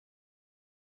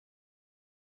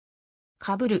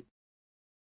かぶる。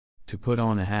To put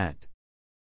on a hat.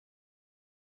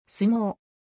 相撲。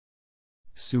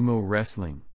Sumo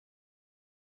wrestling.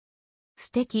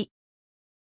 素敵。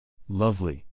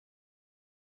Lovely.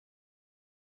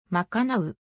 賄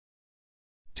う。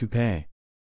To pay.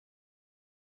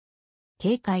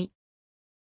 警戒。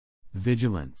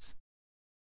Vigilance.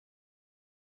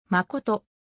 まこと。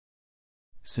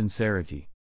Sincerity.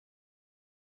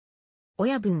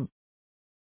 親分。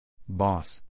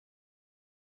Boss.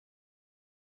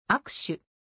 握手。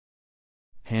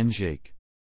Handshake.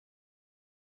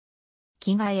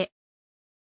 着替え。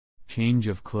Change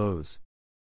of clothes.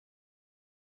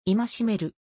 戒め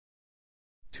る。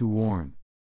To warn.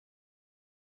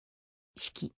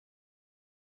 指揮。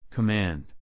Command.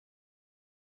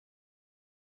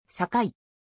 境。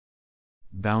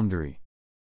Boundary.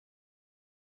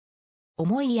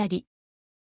 思いやり。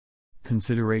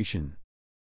Consideration.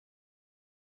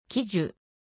 喜寿。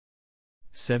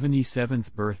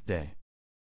 77th birthday.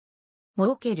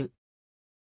 設ける。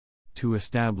To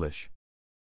establish.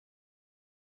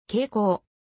 傾向。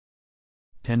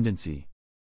Tendency.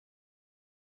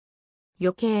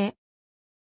 余計。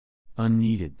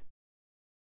Unneeded.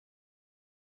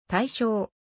 対象。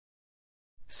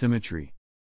Symmetry.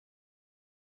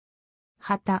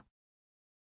 旗。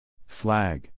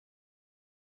Flag.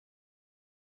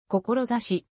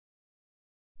 志。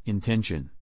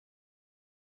Intention.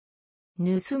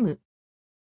 盗む。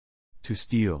To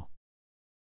steal.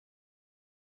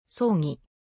 葬儀。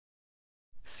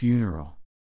Funeral.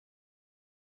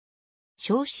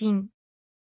 昇進。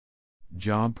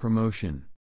Job promotion.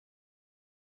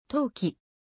 冬季。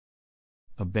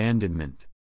Abandonment.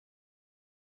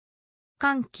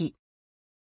 寒気。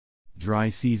Dry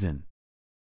season.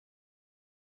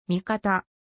 味方。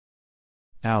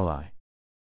Ally.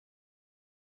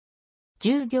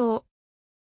 従業。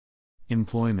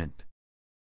Employment.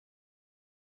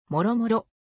 もろもろ。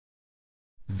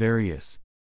Various.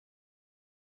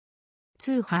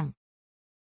 通販。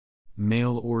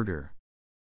Mail order.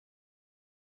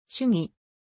 主義。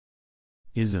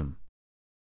Ism.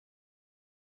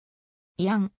 慰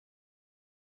安。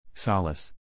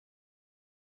Solace.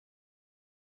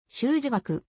 習字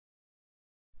学。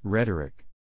Rhetoric.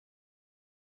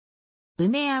 埋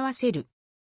め合わせる。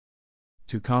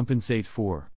To compensate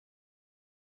for.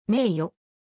 名誉。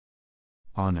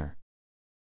Honor.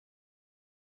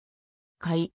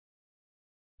 買い。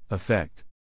Effect.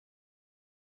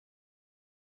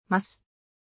 ます。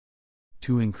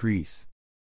To increase.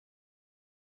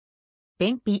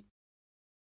 便秘。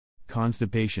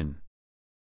Constipation.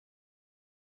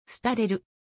 廃れる。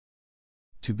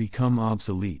To become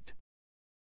obsolete.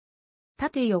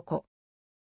 縦横。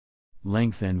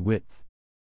Length and width.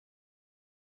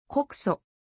 告訴。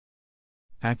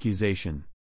Accusation.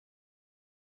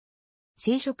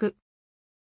 生殖。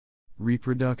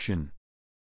Reproduction.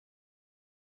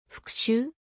 復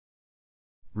習。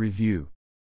Review.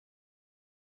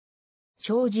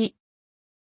 障子。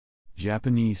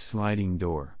Japanese sliding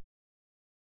door.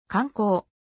 観光。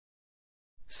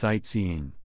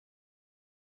Sightseeing.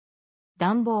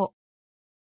 暖房。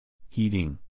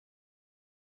Heating.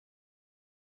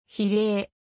 比例。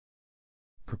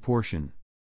Proportion.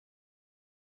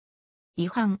 違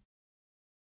反。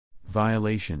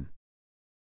Violation.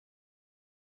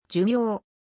 寿命。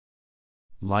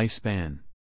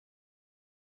 Lifespan.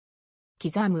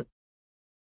 刻む。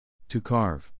To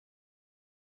carve.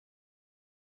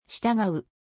 従う。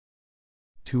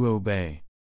To obey.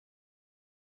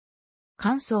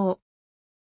 感想。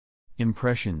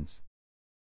 Impressions.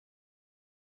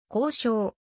 交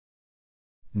渉。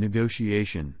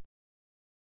 Negotiation.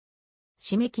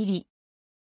 締め切り。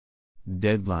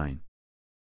Deadline.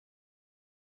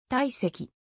 体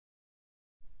積。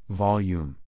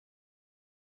 Volume.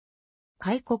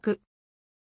 開国。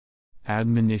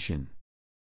 Admonition.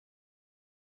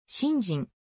 信心。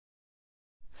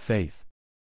 Faith.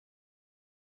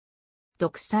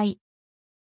 独裁。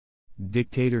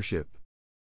 Dictatorship.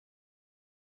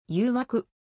 誘惑。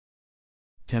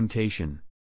 Temptation.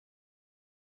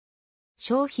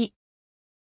 消費。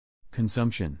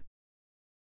 Consumption.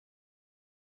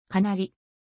 かなり。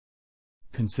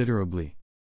 Considerably.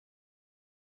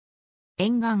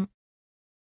 沿岸。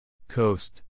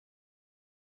 Coast.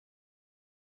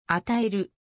 与え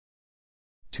る。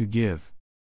 To give.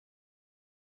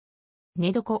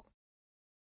 寝床。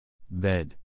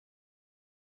 Bed.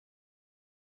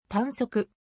 短足。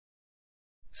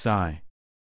 Sigh.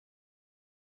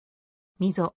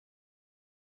 溝。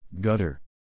 Gutter.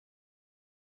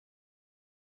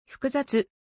 複雑。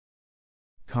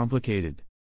 Complicated.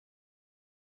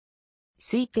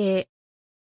 推定。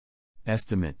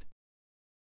 Estimate.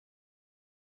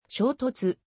 衝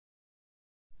突、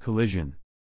 collision,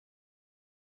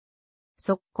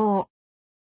 速攻、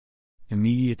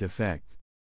 immediate effect,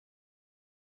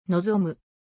 望む、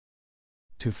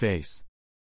 to face,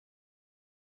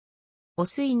 オ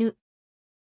ス犬、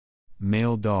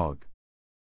 male dog,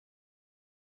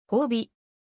 褒美、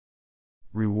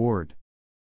 reward,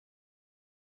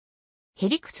 へ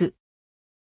りくつ、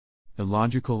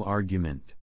 illogical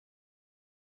argument,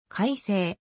 改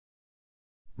正、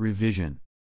 revision,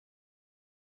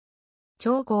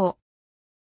 調合、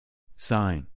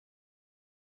 sign,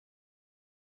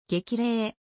 激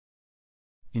励、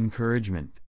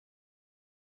 encouragement,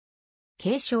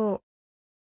 継承、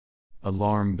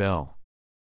 alarm bell,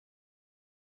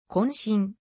 渾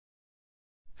身、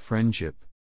 friendship,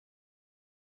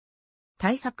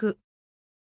 対策、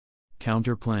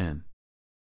 counterplan,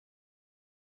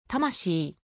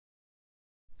 魂、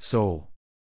 soul,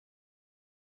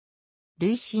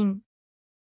 累進、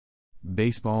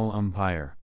 baseball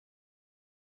umpire,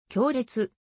 強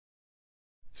烈、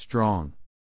 strong,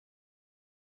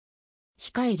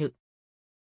 控える、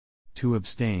 to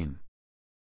abstain,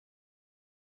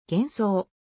 幻想、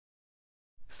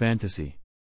 fantasy,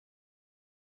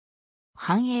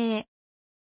 繁栄、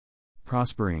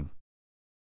 prospering,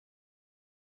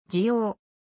 需要、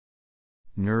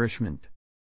 nourishment,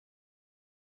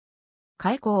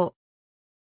 開口、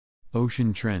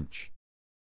 ocean trench,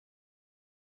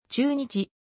 中日、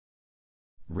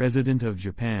 resident of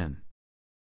Japan,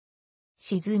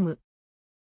 沈む、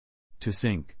 to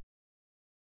sink,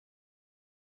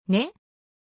 ね、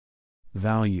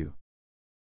 value,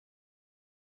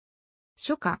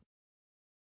 書家、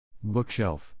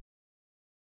 bookshelf,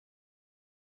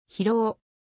 疲労、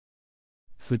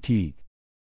 fatigue,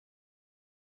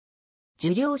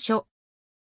 受領書、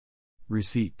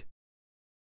 receipt,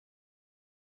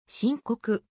 申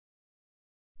告、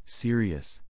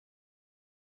 serious,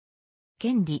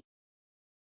 権利、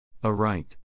 a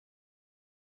right,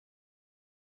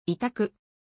 委託、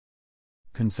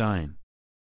 consign,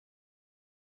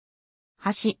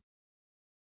 端、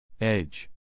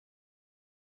 edge,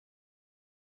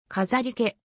 飾り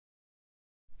気、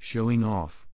 showing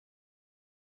off,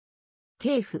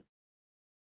 系譜、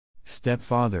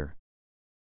 stepfather,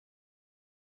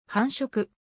 繁殖、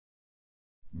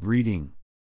 breeding,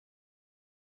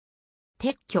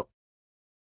 撤去、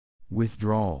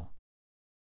 withdrawal,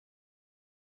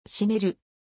 湿める、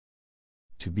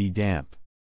 to be damp,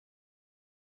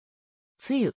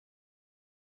 梅雨、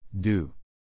 dew,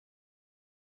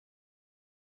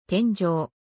 天井、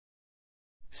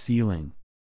 ceiling,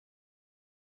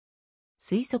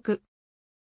 推測、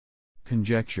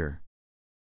 conjecture,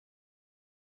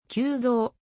 急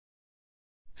増、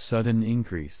 sudden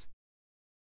increase,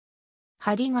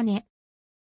 針金、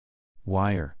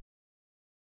 wire,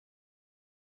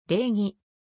 礼儀、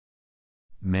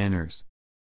 manners,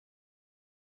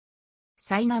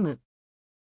 苛む、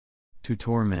 to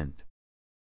torment,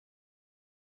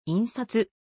 印刷、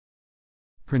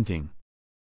 printing,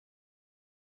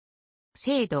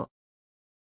 精度、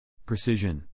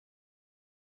 precision,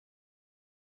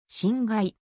 侵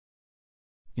害、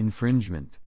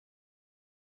 infringement,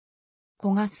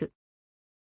 焦がす、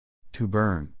 to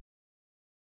burn,